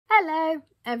Hello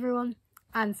everyone,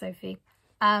 and Sophie.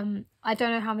 I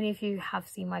don't know how many of you have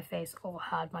seen my face or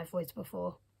heard my voice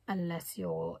before, unless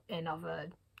you're in other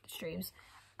streams.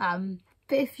 But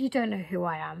if you don't know who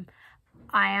I am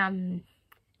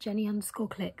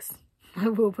Jenny_clicks. I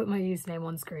will put my username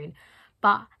on screen.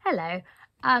 But hello.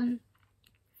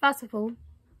 First of all,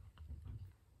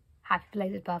 happy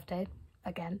belated birthday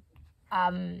again.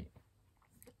 I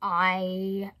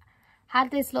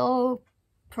had this little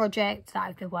project that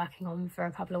I've been working on for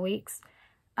a couple of weeks.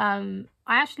 I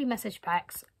actually messaged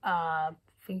Bex, I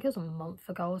think it was a month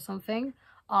ago or something,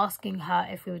 asking her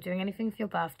if we were doing anything for your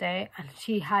birthday, and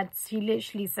she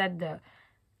literally said that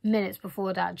minutes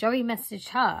before that Joey messaged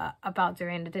her about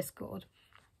doing the Discord.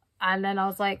 And then I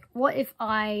was like, what if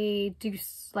I do,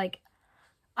 like,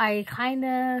 I kind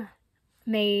of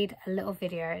made a little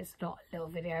video. It's not a little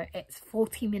video, it's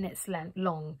 40 minutes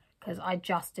long, because I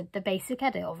just did the basic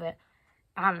edit of it.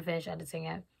 I haven't finished editing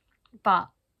it, but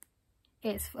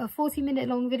it's a 40-minute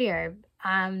long video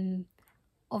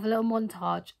of a little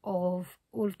montage of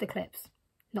all of the clips,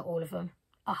 not all of them,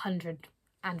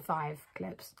 105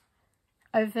 clips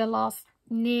over the last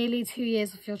nearly 2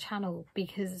 years of your channel,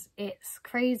 because it's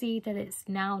crazy that it's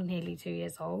now nearly 2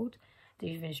 years old, that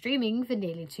you've been streaming for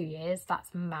nearly 2 years.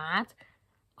 That's mad.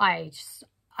 I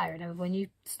remember when you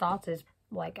started,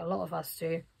 like a lot of us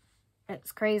do.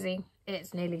 It's crazy.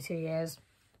 It's nearly 2 years.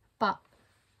 But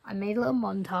I made a little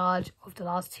montage of the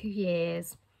last 2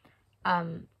 years.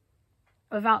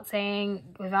 Without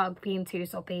being too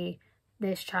soppy,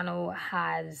 this channel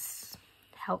has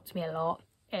helped me a lot.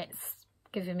 It's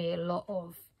given me a lot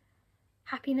of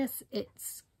happiness.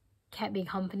 It's kept me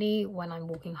company when I'm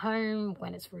walking home,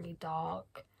 when it's really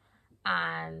dark,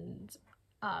 and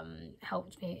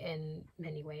helped me in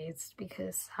many ways,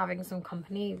 because having some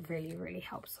company really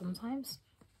helps sometimes,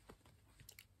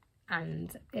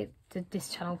 and this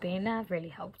channel being there really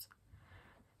helped.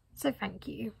 So thank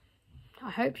you. I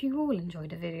hope you all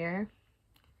enjoyed the video,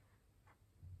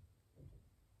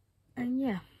 and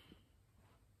yeah.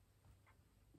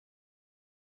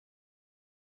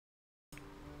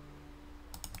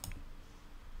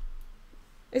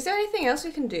 Is there anything else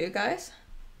we can do, guys?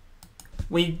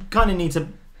 We kind of need to...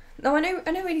 No, I know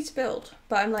we need to build,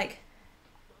 but I'm like,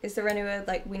 is there anywhere,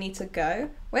 like, we need to go?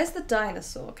 Where's the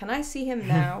dinosaur? Can I see him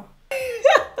now?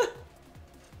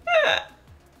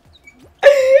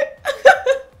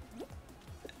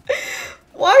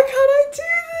 Why can't I do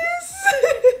this?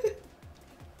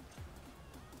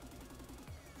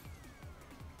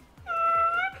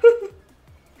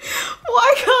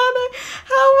 Why can't I?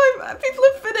 How am I? People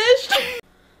have finished.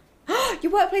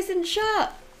 Your workplace didn't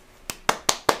shut.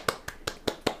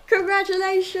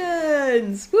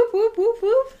 Congratulations! Whoop whoop whoop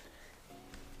whoop.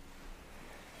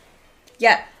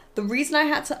 Yeah, the reason I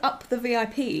had to up the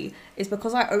VIP is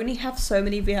because I only have so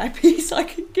many VIPs I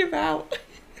can give out.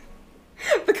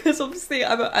 Because obviously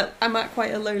I'm at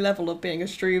quite a low level of being a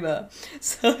streamer,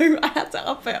 so I had to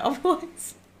up it,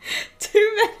 otherwise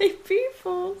too many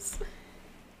peoples.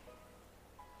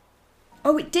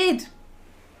 Oh, it did!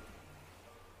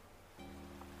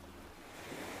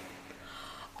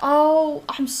 Oh,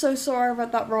 I'm so sorry I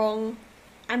read that wrong.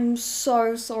 I'm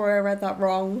so sorry I read that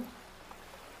wrong.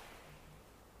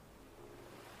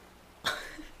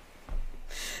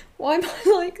 Why am I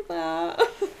like that?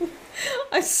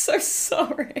 I'm so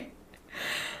sorry.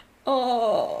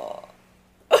 Oh,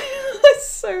 I'm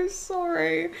so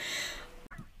sorry.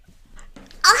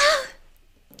 Ah!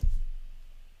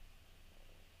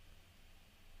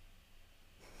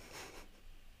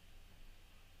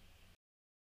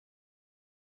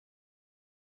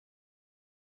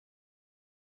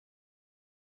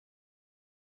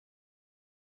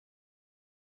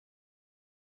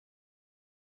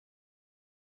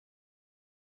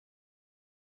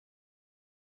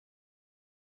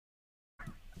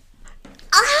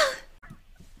 Ah!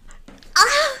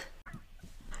 Ah!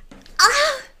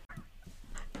 Ah!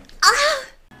 Ah!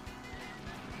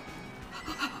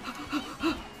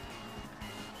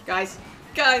 Guys,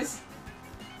 guys.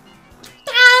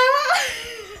 Ah!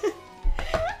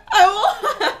 I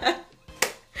won!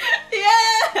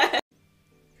 Yeah!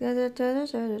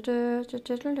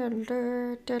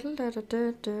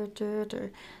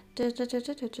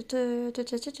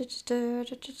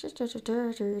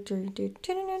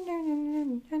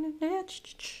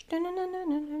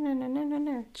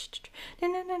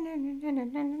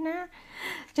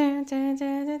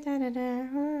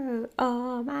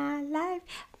 All my life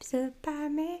I'm stood by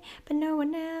me, but no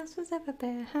one else was ever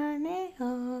behind me.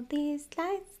 All these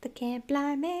lights, they can't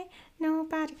blind me.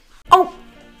 Nobody. Oh!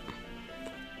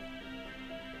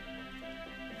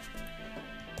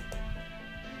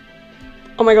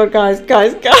 Oh my god, guys. No!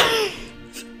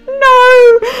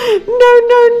 No.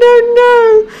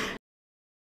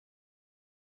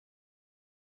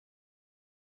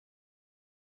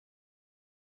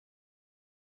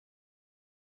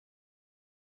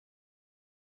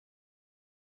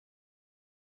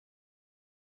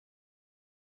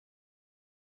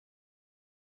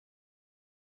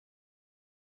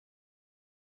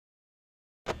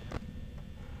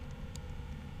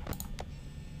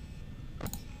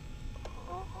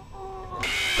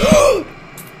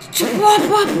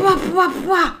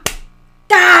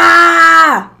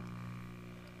 Ah!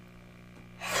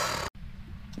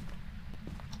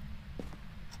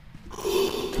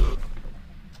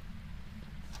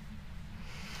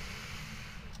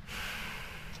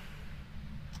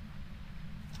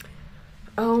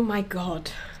 Oh my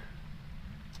god.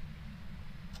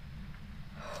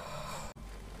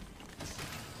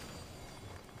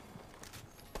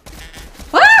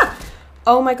 Ah!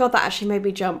 Oh my god, that actually made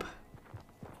me jump.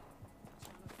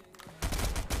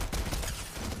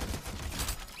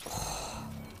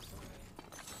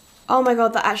 Oh my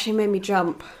god, that actually made me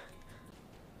jump.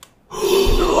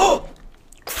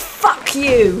 Fuck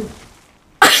you!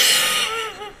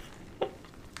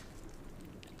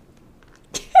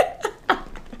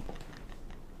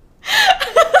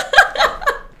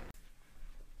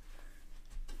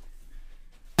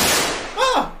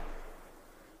 Ah!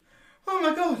 Oh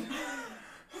my god!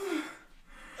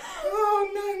 Oh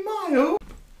no, Miles!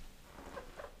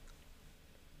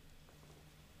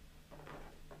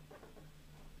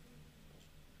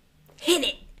 Hit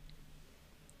it!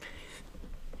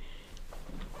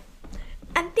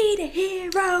 I need a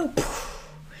hero!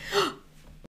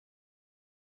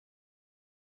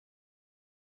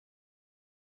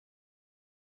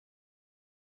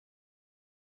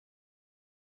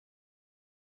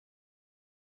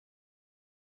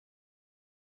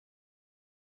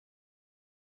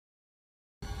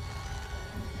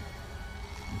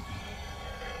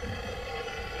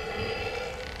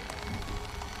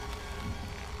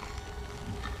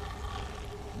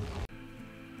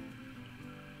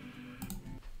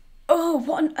 Oh,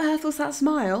 what on earth was that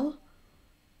smile?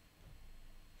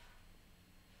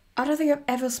 I don't think I've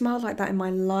ever smiled like that in my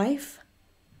life.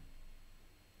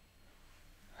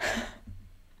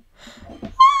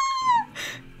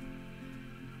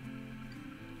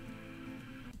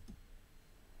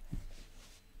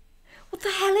 What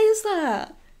the hell is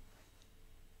that?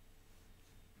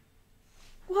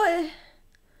 What?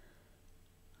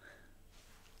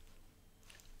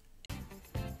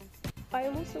 I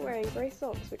am also wearing grey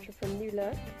socks, which are from New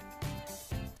Look.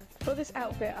 For this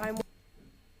outfit, I'm Oh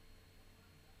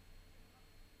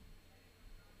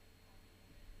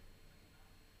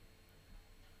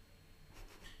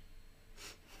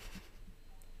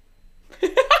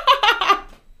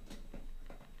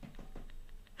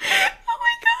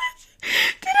my god!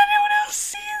 Did anyone else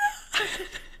see that?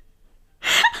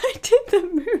 I did the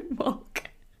moonwalk.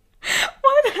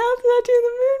 Why the hell did I do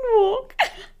the moonwalk?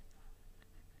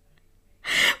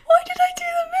 Why did I do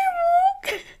the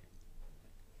moonwalk?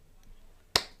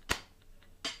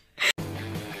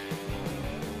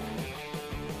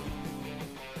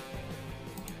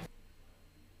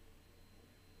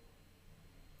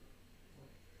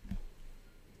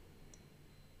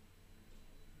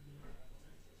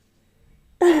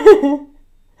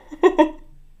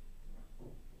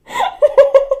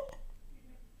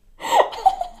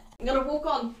 I'm gonna walk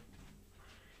on.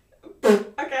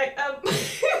 Okay,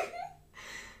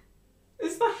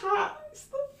 it's the hat. It's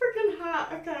the freaking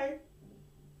hat, okay.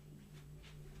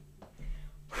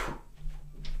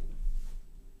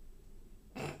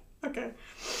 Okay.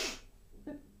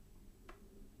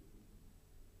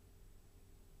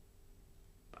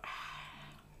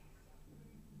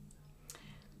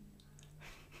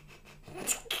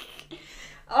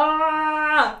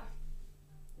 Ah!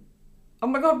 Oh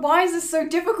my god, why is this so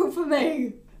difficult for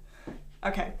me?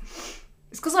 Okay.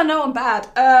 It's because I know I'm bad.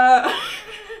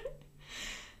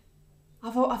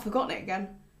 I've forgotten it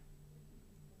again.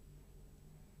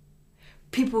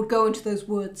 People would go into those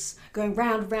woods, going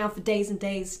round and round for days and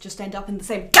days, just end up in the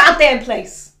same goddamn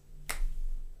place.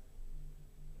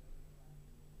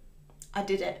 I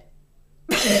did it.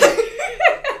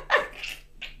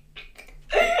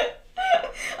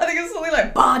 I think it's something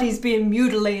like bodies being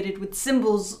mutilated with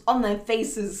symbols on their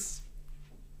faces.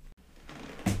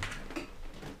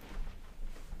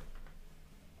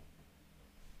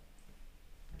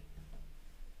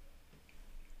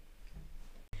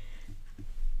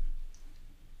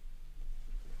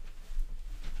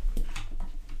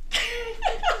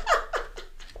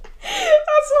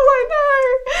 That's all I know.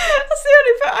 That's the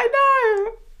only bit I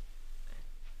know.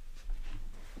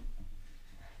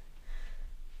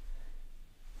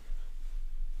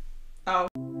 Oh.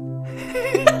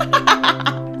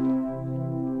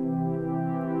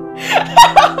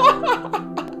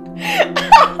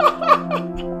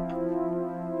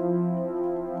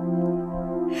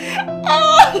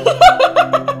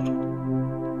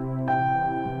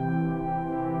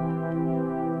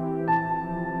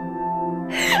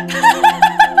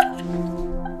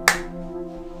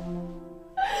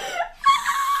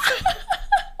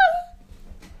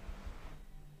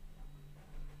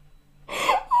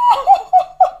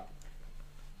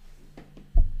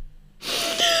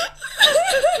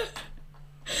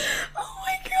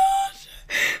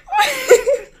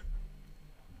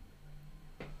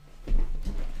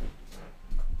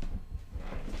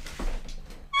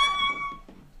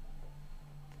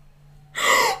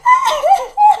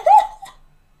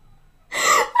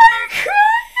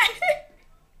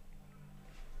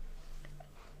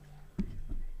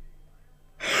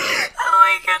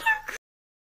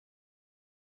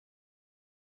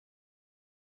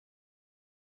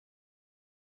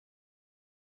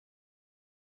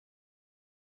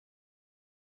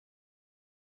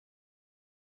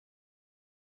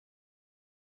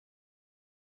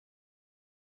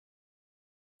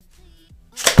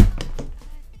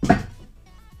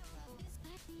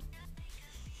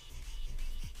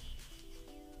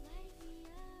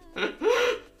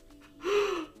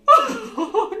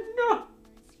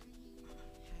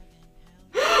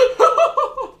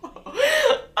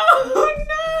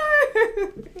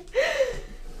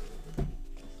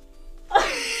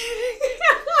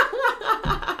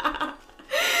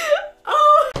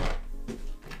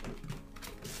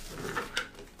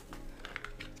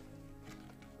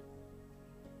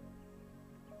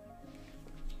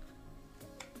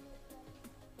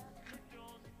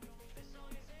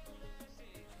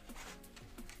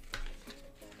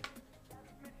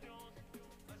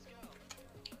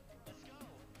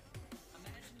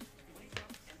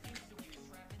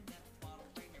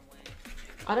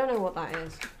 I don't know what that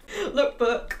is.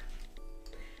 Lookbook.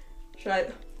 Should I...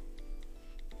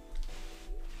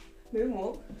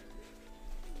 Moonwalk?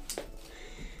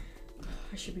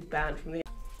 I should be banned from the...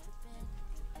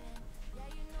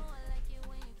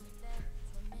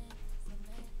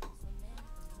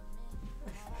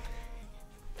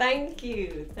 Thank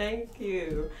you, thank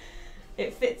you.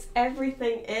 It fits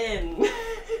everything in.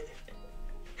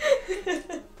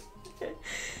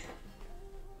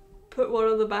 Put one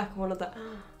on the back, one on the...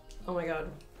 Oh my god.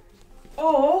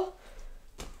 Or...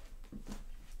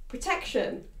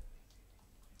 protection.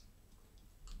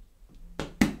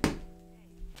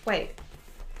 Wait.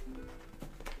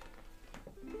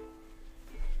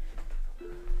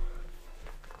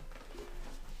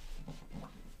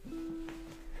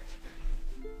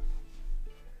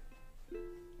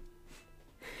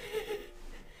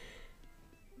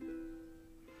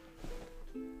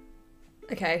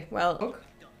 Okay, well...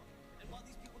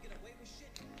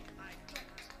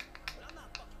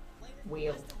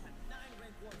 Wheel.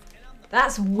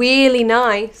 That's really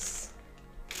nice.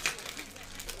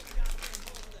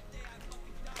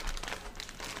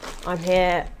 I'm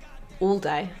here all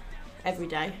day, every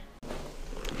day.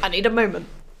 I need a moment.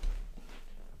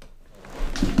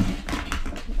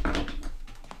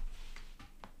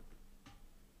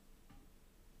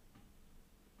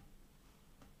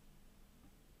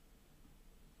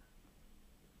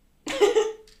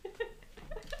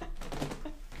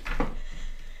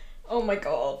 Oh my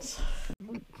god.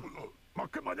 Ma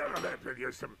che maniera avete di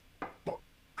essere...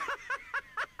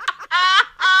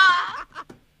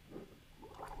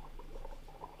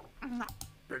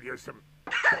 di essere...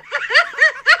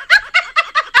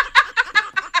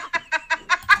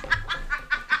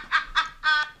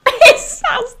 It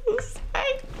sounds the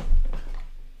same.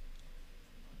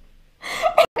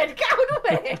 Get out of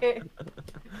it.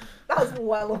 That's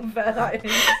well unfair, that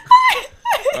is.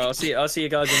 Well, I'll see you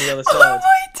guys on the other What side. am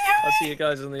I doing? I'll see you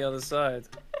guys on the other side.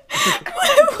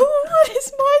 What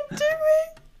is mine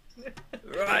doing?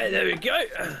 Right, there we go.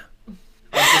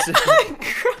 I'm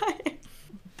crying.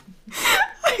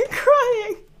 I'm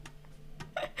crying.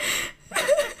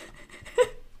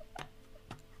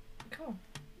 Come on.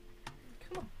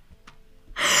 Come on.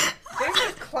 They've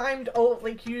just climbed over,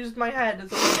 like, used my head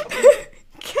as a way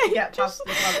to get past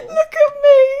the level. Look at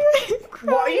me. I'm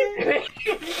crying. What are you doing?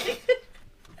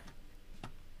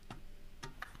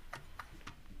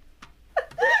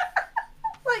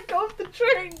 Let go of the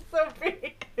train,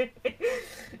 Sophie. Let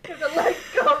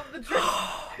go of the train.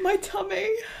 My tummy.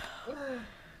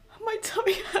 My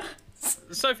tummy hurts.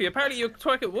 Sophie, apparently you're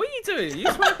twerking. What are you doing?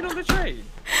 You're twerking on the train.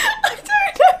 I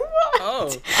don't know what.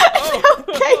 Oh. I Oh.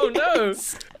 don't Oh no.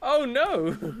 Oh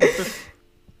no.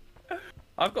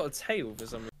 I've got a tail for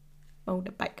some reason.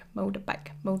 motorbike,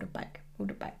 motorbike, motorbike,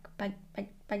 motorbike, bike,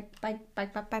 bike, bike, bike,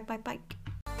 bike, bike, bike, bike, bike.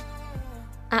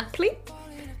 Aptly?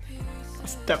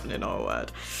 That's definitely not a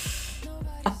word.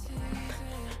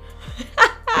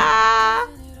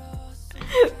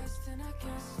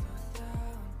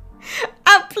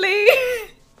 Aptly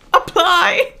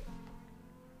apply.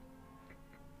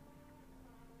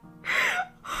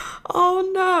 Oh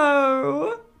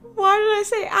no. Why did I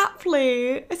say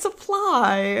aptly? It's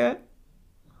apply.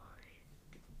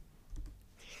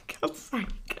 God's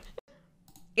sake.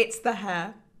 It's the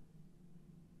hair.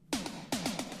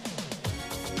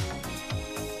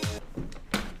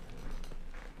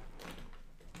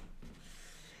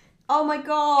 Oh my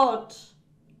god.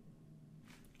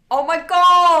 Oh my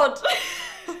god.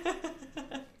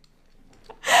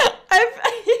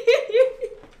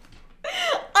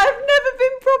 I've never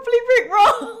been properly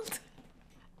rickrolled.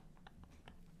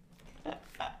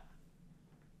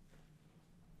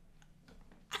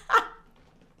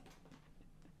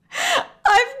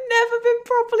 I've never been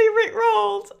properly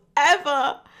rickrolled,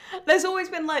 ever. There's always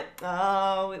been like,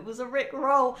 oh, it was a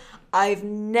rickroll. I've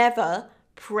never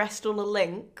pressed on a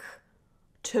link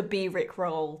to be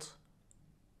rickrolled.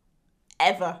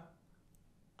 Ever.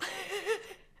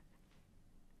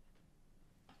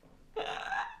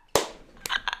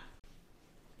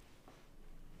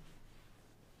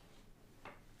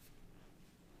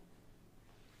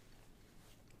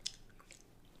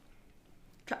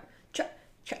 Track.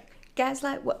 Guys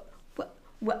like what,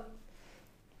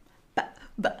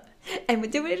 but, and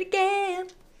we're doing it again.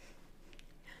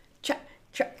 Track.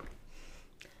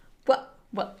 What?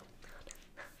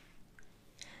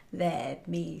 Let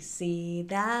me see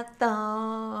that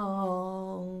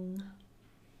thong.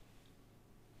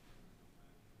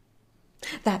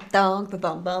 That thong, the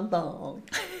thong.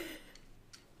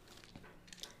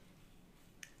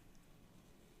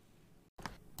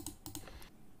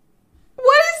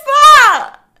 What is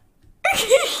that?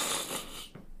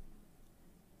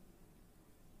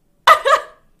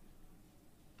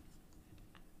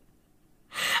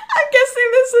 I'm guessing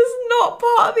this is not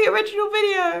part of the original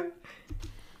video.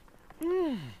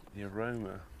 The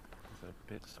aroma is a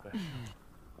bit special.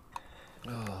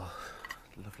 Oh,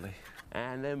 lovely.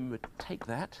 And then we take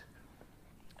that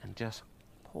and just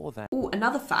pour that. Oh,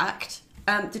 another fact.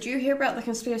 Did you hear about the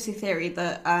conspiracy theory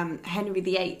that Henry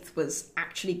VIII was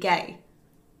actually gay?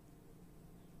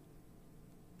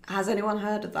 Has anyone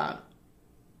heard of that?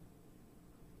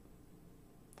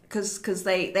 Because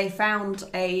they found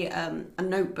a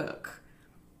notebook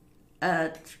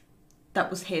that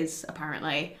was his,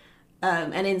 apparently.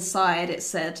 And inside it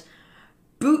said,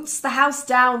 "Boots the house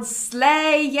down,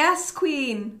 slay, yes,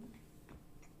 queen."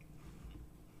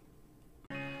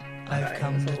 I've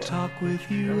come to talk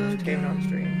with you Came on again.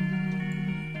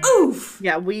 stream. Oof!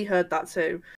 Yeah, we heard that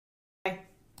too.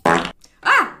 Ah!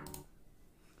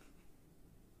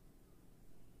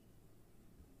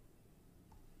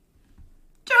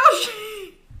 Josh!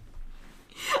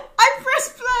 I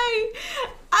pressed play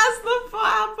as the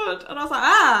fart happened, and I was like,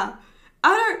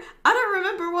 I don't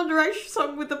remember a One Direction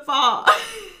song with the fart.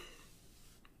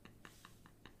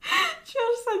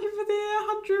 Josh, thank you for the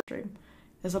 100.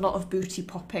 There's a lot of booty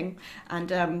popping, and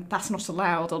that's not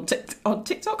allowed on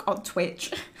TikTok, on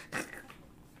Twitch.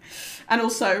 And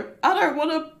also, I don't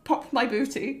want to pop my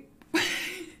booty.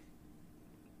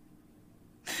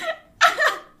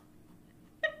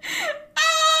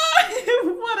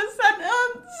 What a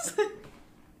sentence!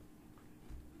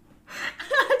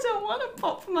 I don't want to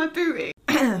pop my booty.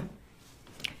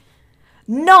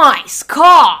 Nice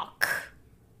cock!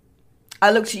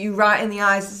 I looked at you right in the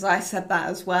eyes as I said that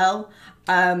as well.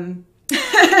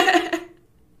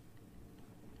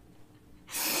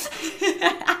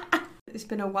 It's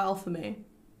been a while for me.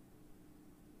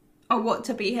 Oh, what,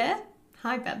 to be here?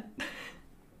 Hi, Ben.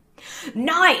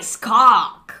 Nice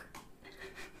cock!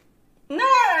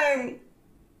 No!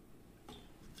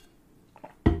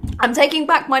 I'm taking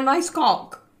back my nice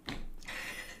cock.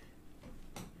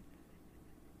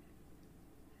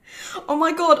 Oh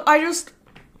my god, I just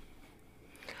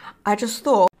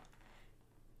thought.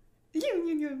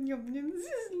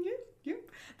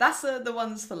 That's the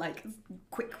ones for like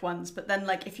quick ones, but then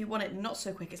like if you want it not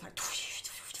so quick, it's like.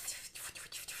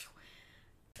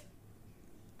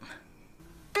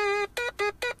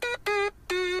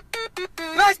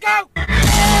 Let's go!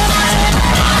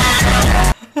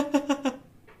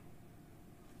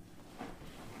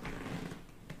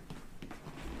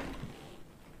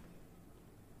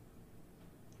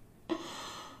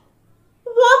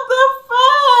 What the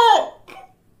fuck?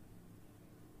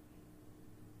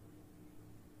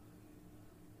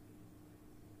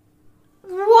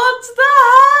 What the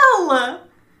hell?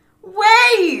 Where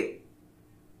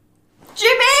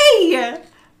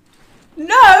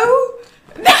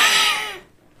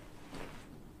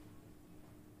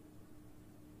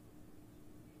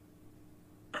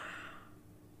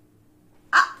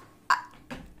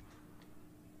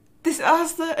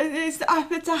it's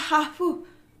the apple.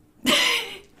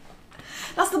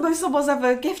 That's the most someone's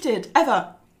ever gifted.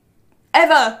 Ever.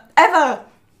 Ever. Ever.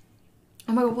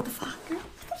 Oh my god, what the fuck? What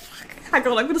the fuck? Hang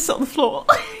on, I'm gonna sit on the floor.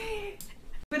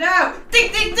 But now,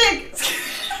 dig, dig, dig.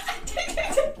 Dig,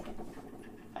 dig, dig.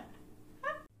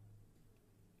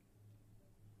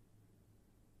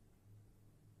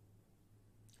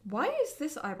 Why does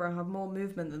this eyebrow have more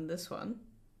movement than this one?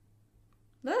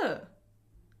 Look.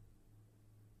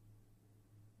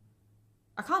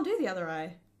 I can't do the other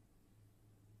eye.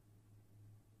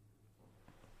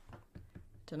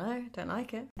 Dunno, don't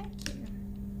like it. Thank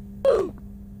you.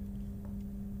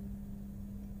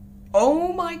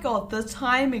 Oh my god, the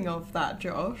timing of that,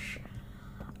 Josh.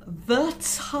 The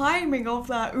timing of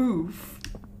that oof.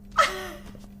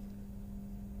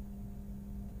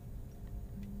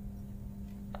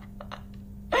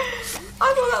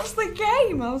 I thought that was the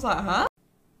game. I was like, huh?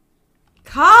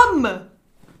 Come!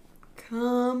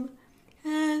 Come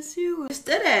as you just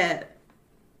did it.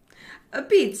 A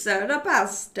pizza and a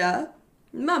pasta.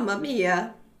 Mamma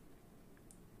mia.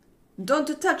 Don't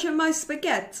touch my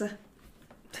spaghetti.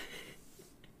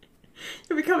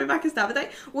 You'll be coming back as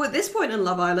Davide. Well, at this point in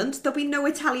Love Island, there'll be no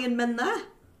Italian men there.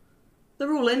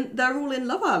 They're all in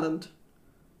Love Island.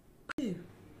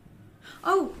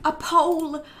 Oh, a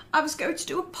poll. I was going to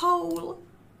do a poll.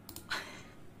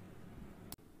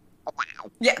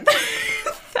 Yeah.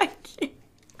 Thank you.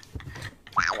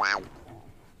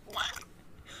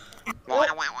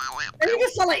 I think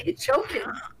it sounds like you're choking.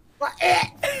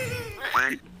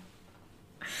 Like,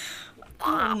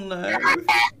 Oh no.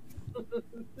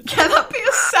 Can that be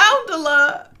a sound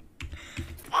alert?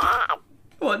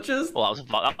 What just? Well,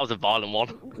 that was a violent one.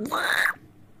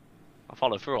 I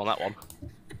followed through on that one.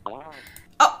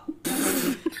 Oh.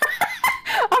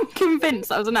 I'm convinced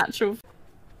that was an actual.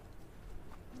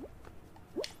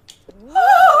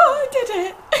 Oh, I did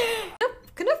it.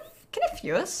 Can I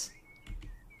view us?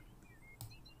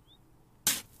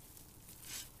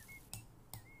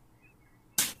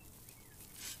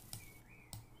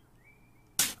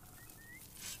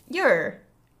 You're.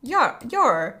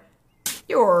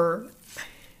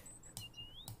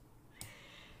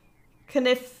 Can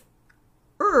if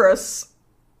Urus.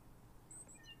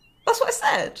 That's what I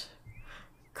said.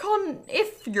 Con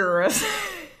if Urus.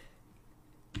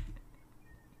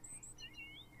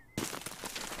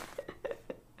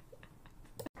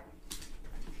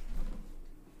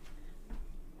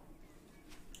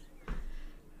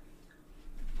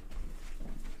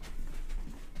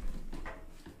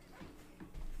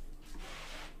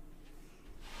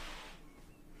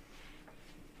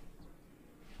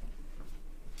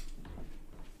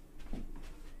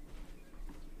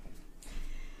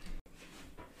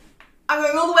 I'm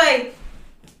going all the way.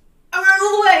 I'm going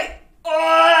all the way.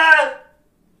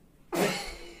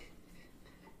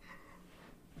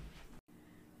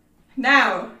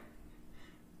 Now.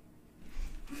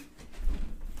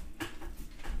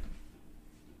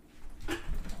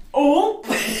 Oh.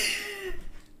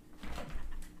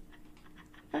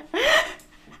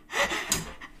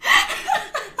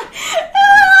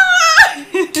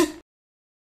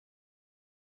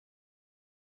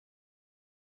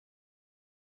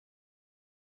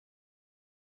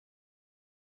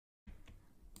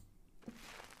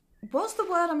 What's the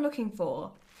word I'm looking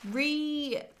for? Revenov.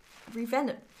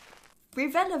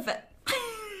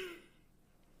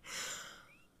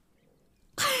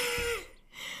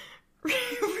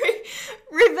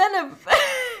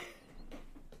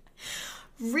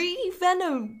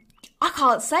 I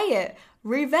can't say it.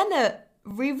 Revenovate.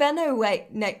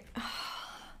 No.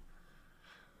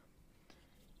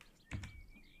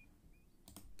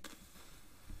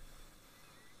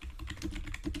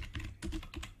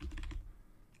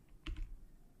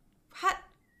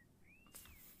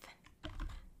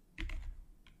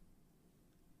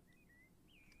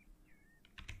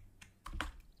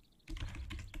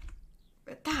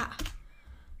 That.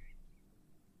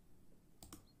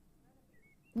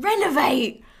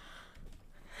 Renovate!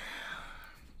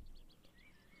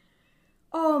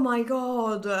 Oh my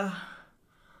god.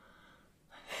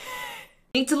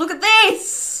 Need to look at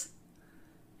this!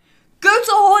 Go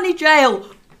to horny jail!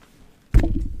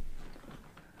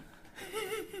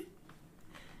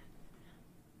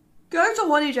 Go to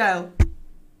horny jail.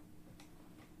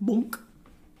 Bonk.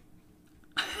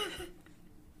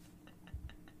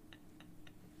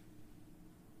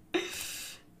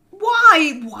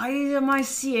 Why am I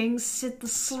seeing Sid the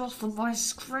Sloth on my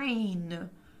screen?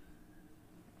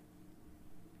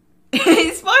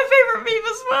 It's my favourite meme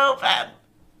as well, Ben.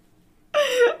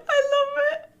 I love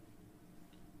it.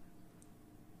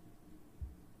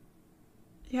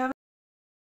 You have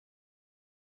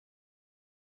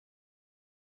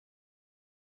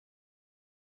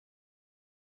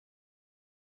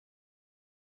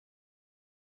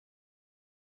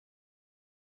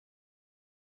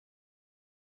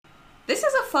This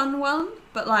is a fun one,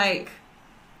 but like,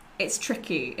 it's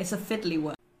tricky. It's a fiddly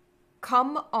one.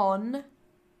 Come on,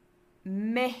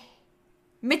 me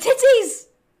titties!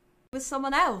 With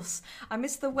someone else. I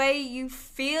miss the way you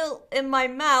feel in my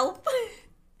mouth.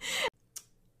 It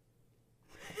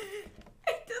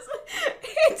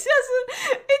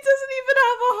doesn't even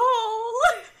have a hole.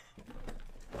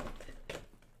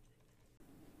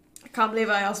 I can't believe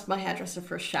I asked my hairdresser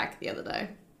for a shag the other day.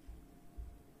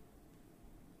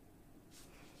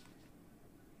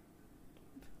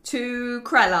 Two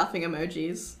cry laughing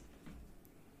emojis.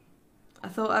 I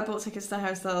thought I bought tickets to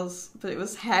Harry Styles, but it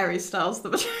was Harry Styles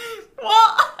that was...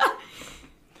 What?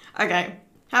 Okay,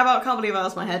 how about can't believe I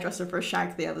asked my hairdresser for a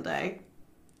shag the other day.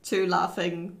 Two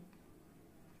laughing...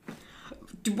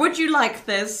 Would you like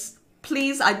this?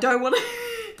 Please, I don't want to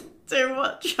do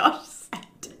what Josh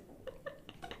said.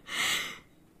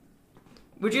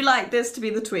 Would you like this to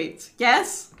be the tweet?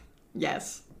 Yes?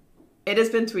 Yes. It has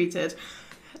been tweeted.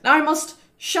 Now I must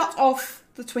shut off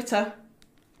the Twitter.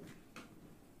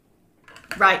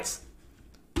 Right.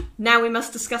 Now we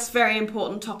must discuss very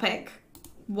important topic.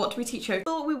 What do we teach her?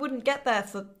 Thought we wouldn't get there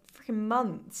for freaking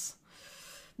months.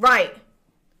 Right.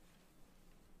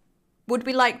 Would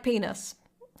we like penis?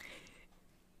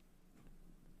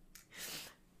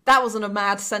 That wasn't a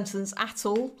mad sentence at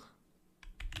all.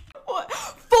 What?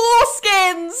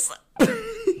 Foreskins!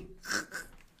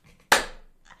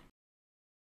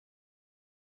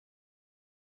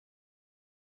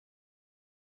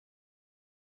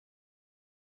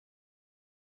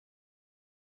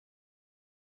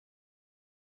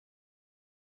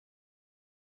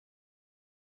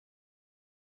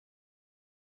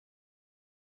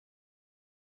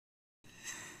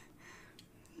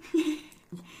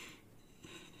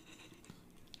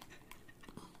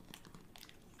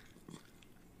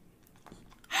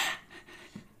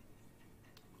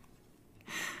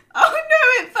 Oh no,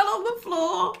 it fell on the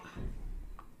floor.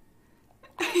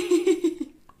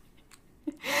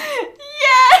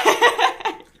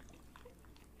 Yeah!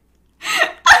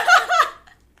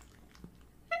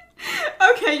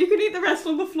 Okay, you can eat the rest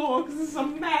on the floor because it's a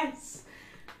mess.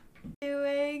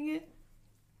 Doing.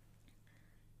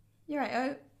 You're right,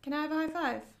 oh, can I have a high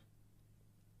five?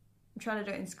 I'm trying to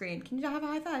do it in screen. Can you have a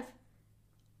high five?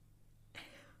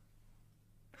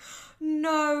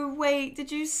 No, wait,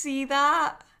 did you see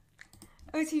that?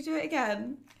 OT, do it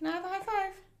again. Can I have a high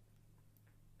five?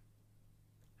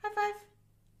 High five.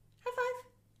 High five.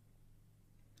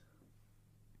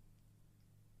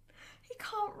 He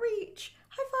can't reach.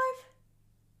 High five.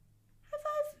 High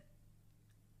five.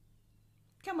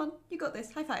 Come on, you got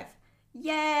this. High five.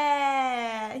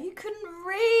 Yeah, he couldn't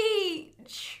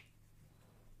reach.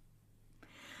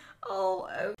 Oh.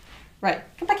 Right,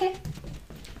 come back here.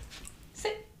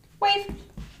 Sit. Wave.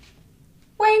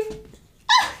 Wave.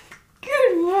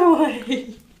 Good boy.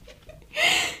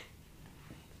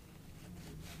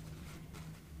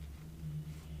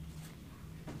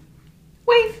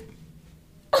 Wave.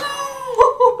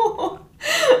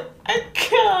 I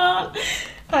can't.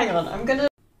 Hang on, I'm gonna...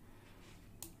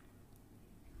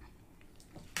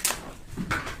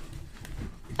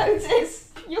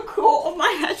 Otis, you're caught on my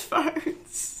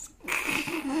headphones.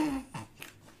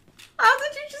 How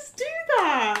did you just do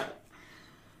that?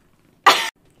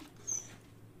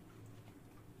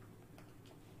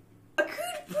 A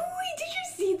good boy, did you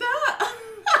see that?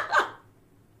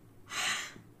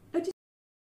 I just...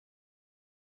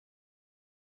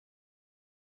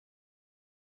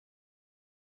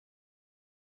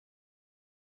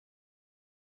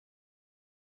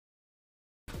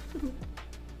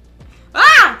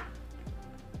 Ah!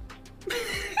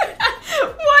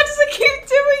 Why does it keep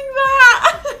doing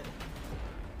that?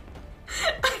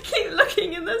 I keep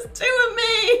looking and there's two of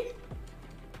me.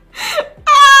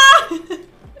 Ah!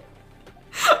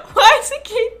 Why does it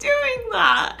keep doing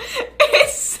that?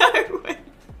 It's so weird.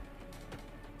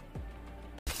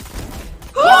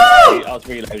 I was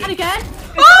reloading. And again.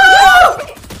 Oh!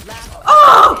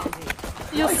 Oh!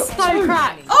 You're so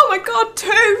cracked. Oh my god,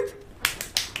 two!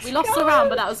 We lost a round,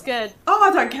 but that was good. Oh,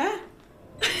 I don't care.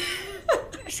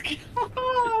 Let's go!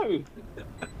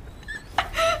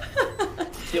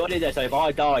 See what I did there? So if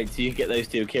I died, so you can get those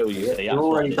two kills, you see. You're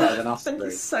already better than us. Thank you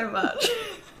so much.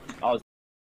 I was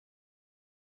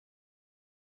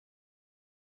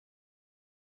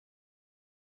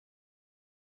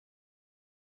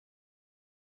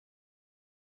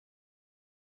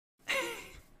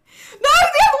No,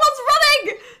 the other one's running!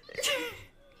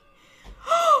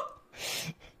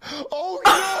 Oh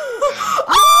no!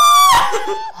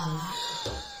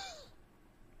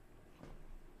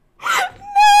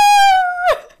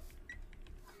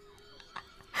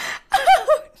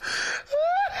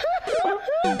 No!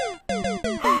 Oh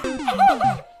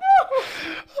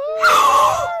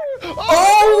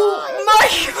my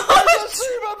god! There's a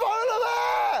super polar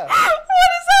bear!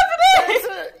 What is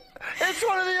happening? It's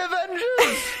one of the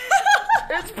Avengers!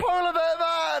 It's Polar Bear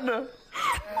Man!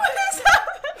 What is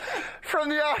happening? From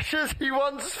the ashes he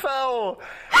once fell,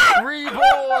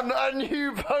 reborn a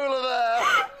new polar bear!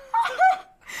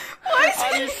 Why is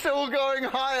And he's still going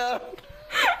higher!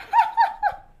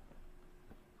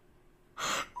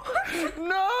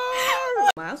 No!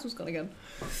 My house was gone again.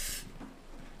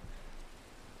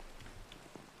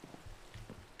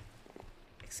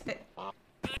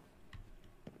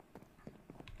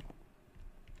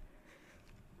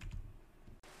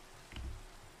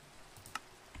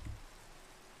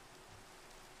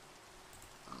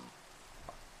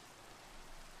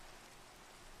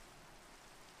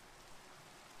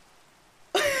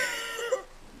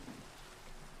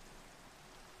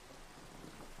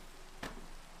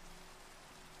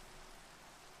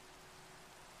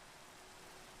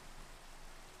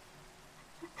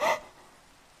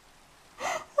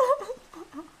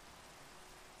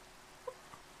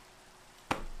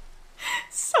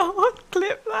 Someone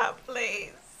clip that,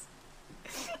 please.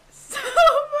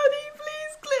 Somebody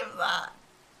please clip that.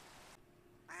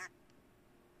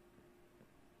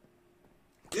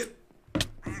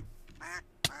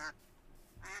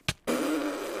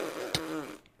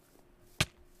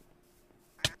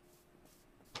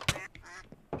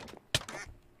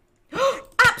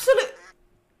 Absolute.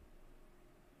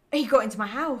 He got into my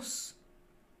house.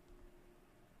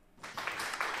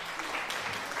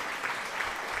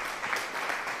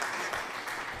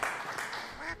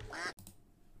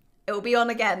 It will be on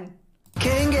again.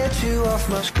 Can't get you off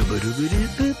my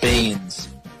beans.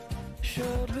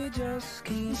 Should we just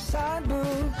keep side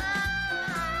boo?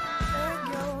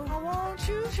 I want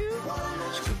you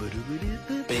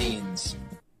to beans.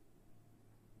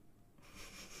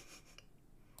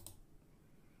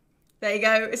 There you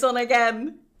go, it's on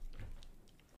again.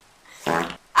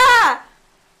 Ah!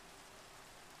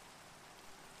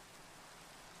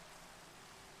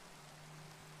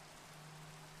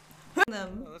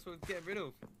 Them. Oh, that's what I'm getting rid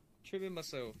of. Trimming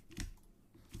myself.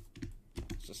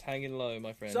 Just hanging low,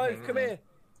 my friend. Soph, come here.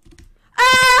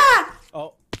 Ah!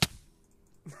 Oh.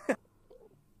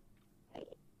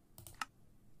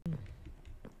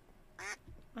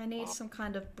 I need some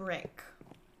kind of brick.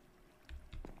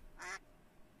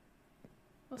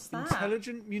 What's that?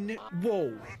 Intelligent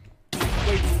Whoa.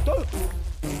 Wait, don't.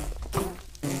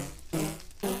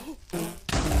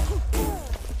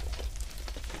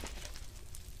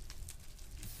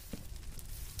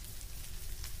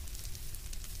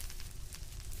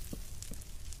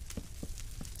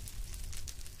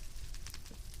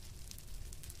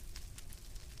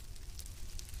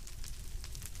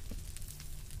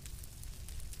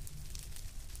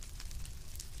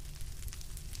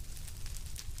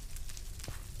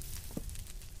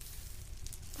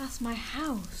 That's my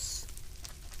house.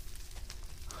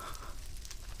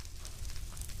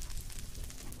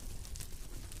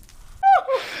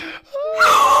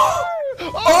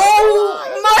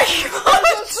 Oh my god!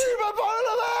 There's a super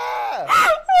polar bear!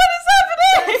 What is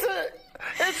happening?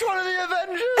 It's one of the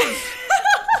Avengers!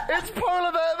 It's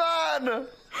Polar Bear Man!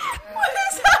 What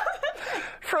is happening?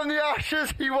 From the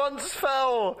ashes he once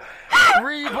fell,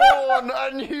 reborn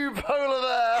a new polar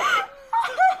bear!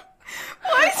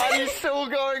 And he's still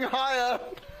going higher!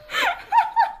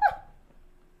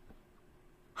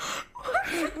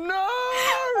 No!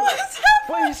 What's happening?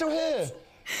 Wait, he's still here!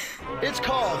 It's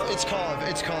Carve, it's Carve,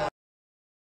 it's Carve.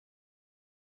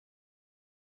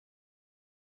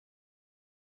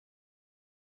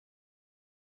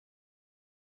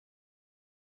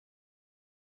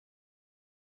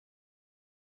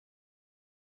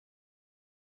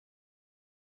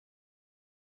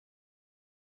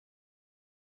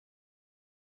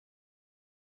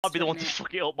 I'd be the one to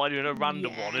fuck it up by doing a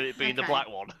random one and it being the black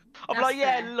one. I'm That's like,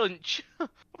 yeah, fair. lunch. I'm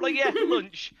like, yeah,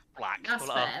 lunch. Black. That's I'm like,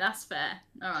 fair, that's fair.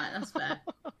 Alright, that's fair.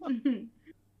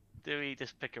 Do we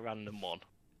just pick a random one?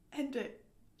 End it.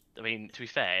 I mean, to be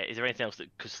fair, is there anything else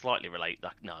that could slightly relate?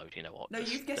 That no, do you know what? No,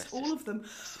 Just- you've guessed let's all just- of them.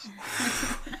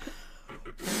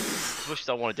 As much as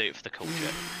I want to do it for the culture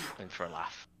and for a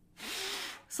laugh.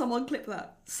 Someone clip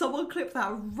that. Someone clip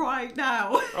that right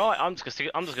now. Right, I'm just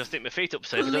gonna stick my feet up,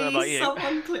 Sophie. I don't know about Please, you.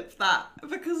 someone clip that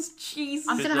because Jesus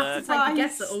I'm gonna have to take a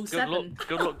guess at all Good 7. luck.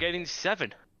 Good luck getting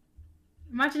 7.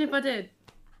 Imagine if I did.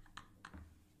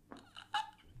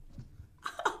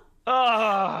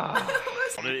 Ah,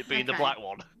 wanted it being the Okay. black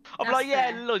one. I'm That's like,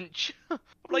 yeah, fair. lunch. I'm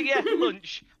like, yeah,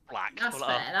 lunch. Black. That's I'm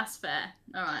like, fair, that's fair.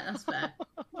 Alright, that's fair.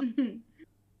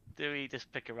 Do we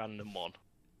just pick a random one?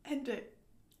 End it.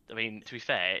 I mean, to be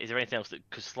fair, is there anything else that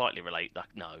could slightly relate?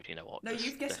 Like, no, do you know what? No,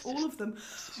 you've guessed all just, of them.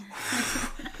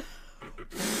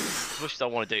 as much as I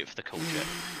want to do it for the culture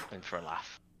and for a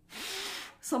laugh.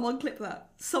 Someone clip that.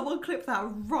 Someone clip that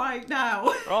right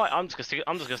now. Right, I'm just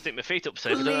gonna stick my feet up,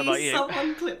 Sophie. I don't know about Please, you.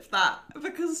 someone clip that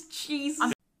because Jesus.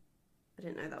 I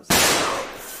didn't know that was.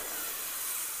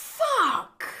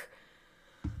 Fuck.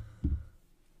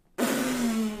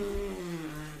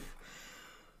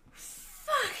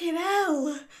 Fucking hell!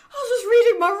 I was just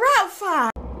reading my rat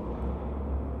fact.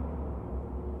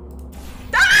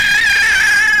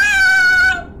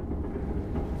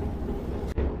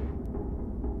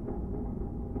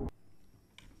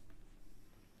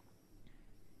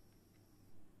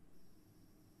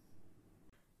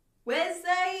 Where's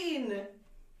Zane?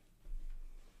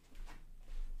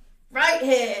 Right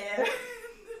here.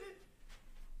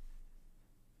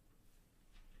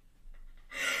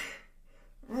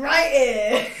 Right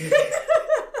here.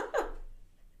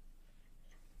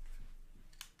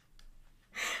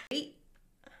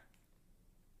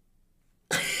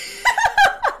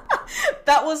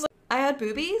 That was. I had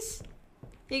boobies.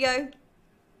 Here you go.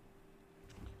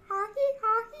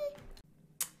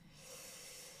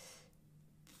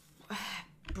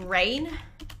 Brain.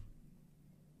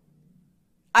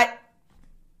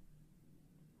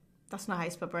 That's not how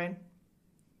you spell brain.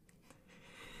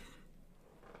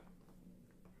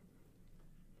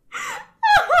 No,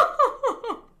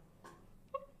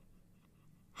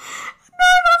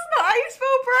 that's not how you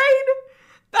spell brain.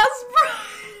 That's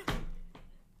brain.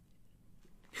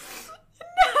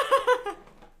 No.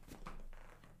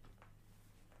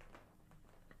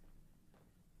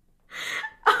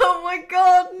 Oh my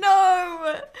god,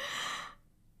 no.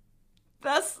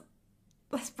 That's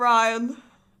Brian.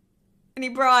 Any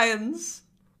Brians?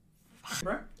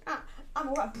 Bro? I'm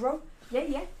alright, bro. Yeah.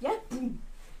 I've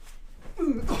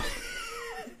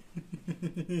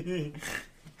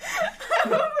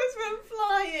almost been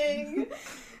flying.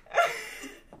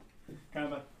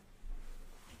 Come on.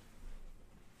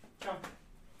 Come.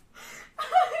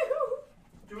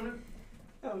 Do you want to?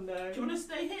 Oh no. Do you want to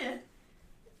stay here?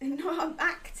 No, I'm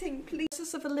acting, please.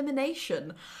 Process of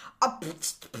elimination. I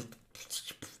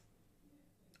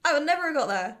would never have got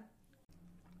there.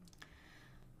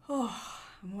 Oh,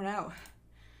 I'm worn out.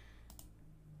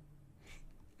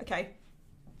 Okay.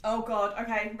 Oh god,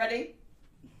 okay, ready?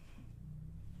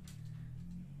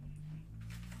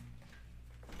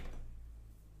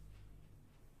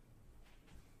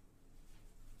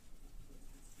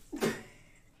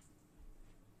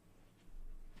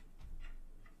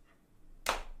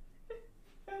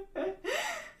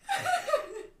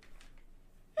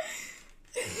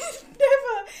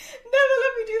 Never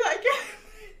let me do that again.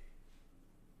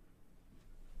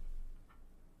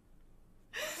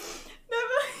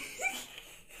 Never.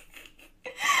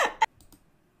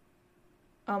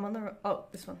 I'm on the. Oh,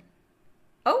 this one.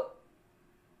 Oh,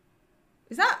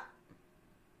 is that?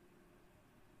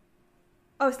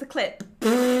 Oh, it's the clip.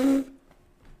 From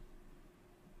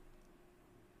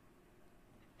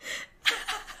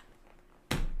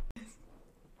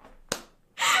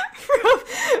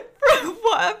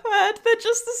what I've heard, they're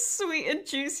just as sweet and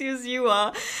juicy as you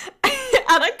are.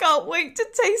 And I can't wait to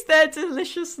taste their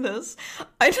deliciousness.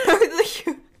 I know that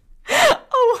you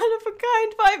are one of a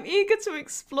kind, but I'm eager to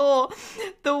explore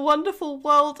the wonderful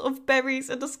world of berries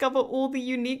and discover all the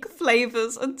unique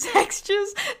flavours and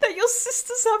textures that your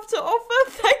sisters have to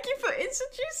offer. Thank you for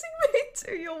introducing me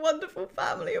to your wonderful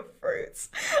family of fruits.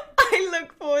 I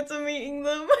look forward to meeting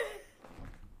them.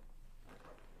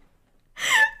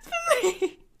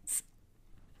 Please.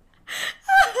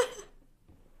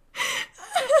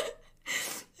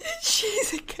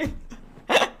 She's a gamer.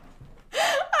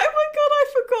 Oh my god, I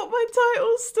forgot my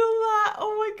title's still that.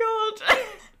 Oh my god.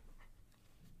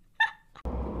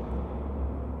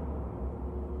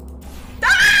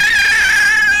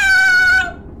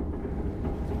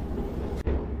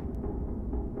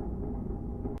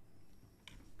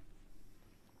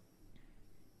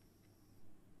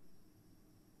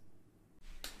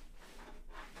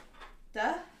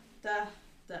 Da.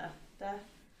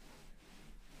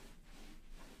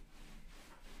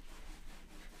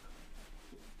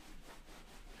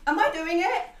 Am I doing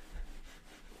it?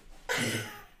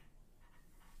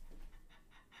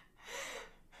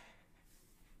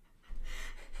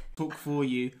 Talk for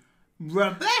you.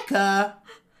 Rebecca!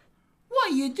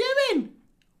 What are you doing?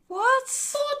 What?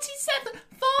 47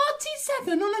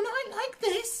 on a night like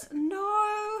this?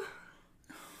 No.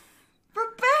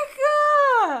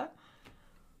 Rebecca!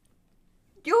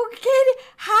 You're kidding?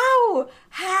 How?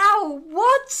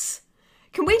 What?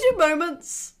 Can we do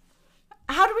moments?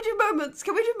 How How do we do moments?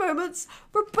 Can we do moments?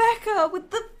 Rebecca with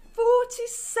the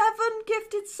 47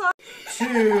 gifted subs.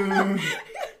 2.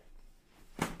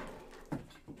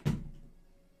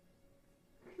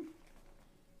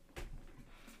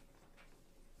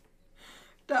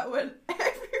 That went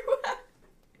everywhere.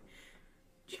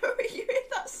 Joey, you hit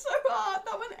that so hard.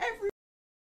 That went everywhere.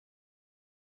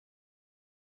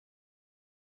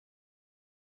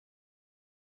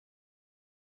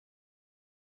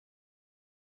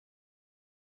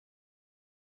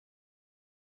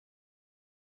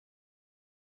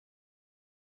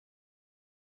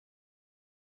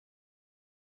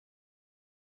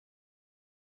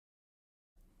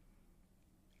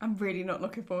 I'm really not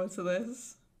looking forward to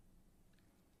this.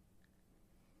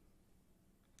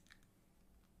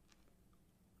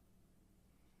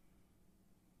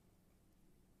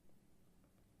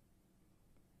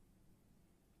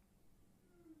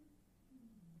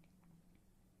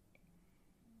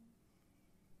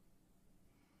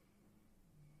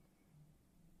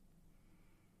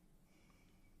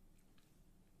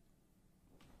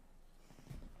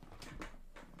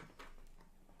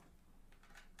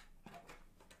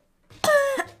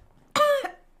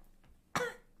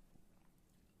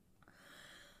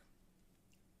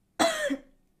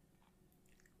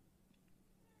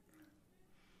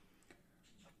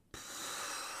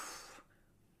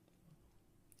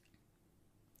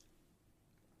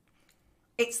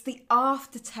 It's the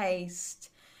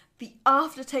aftertaste. The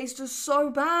aftertaste is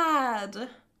so bad.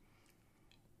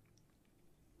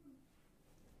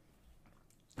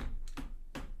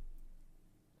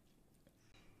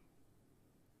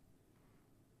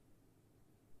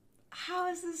 How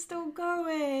is this still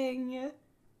going?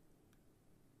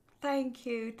 Thank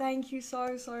you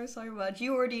so much.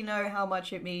 You already know how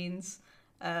much it means,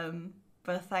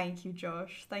 but thank you,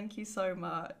 Josh. Thank you so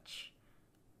much.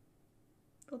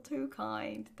 You're too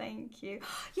kind. Thank you.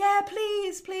 Yeah,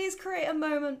 please create a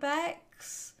moment,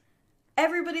 Bex.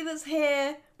 Everybody that's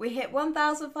here, we hit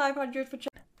 1,500 for.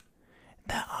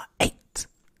 There are 8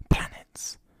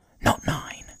 planets, not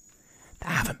 9. There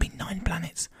haven't been 9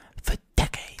 planets for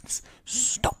decades.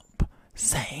 Stop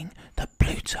saying that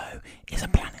Pluto is a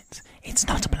planet. It's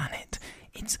not a planet.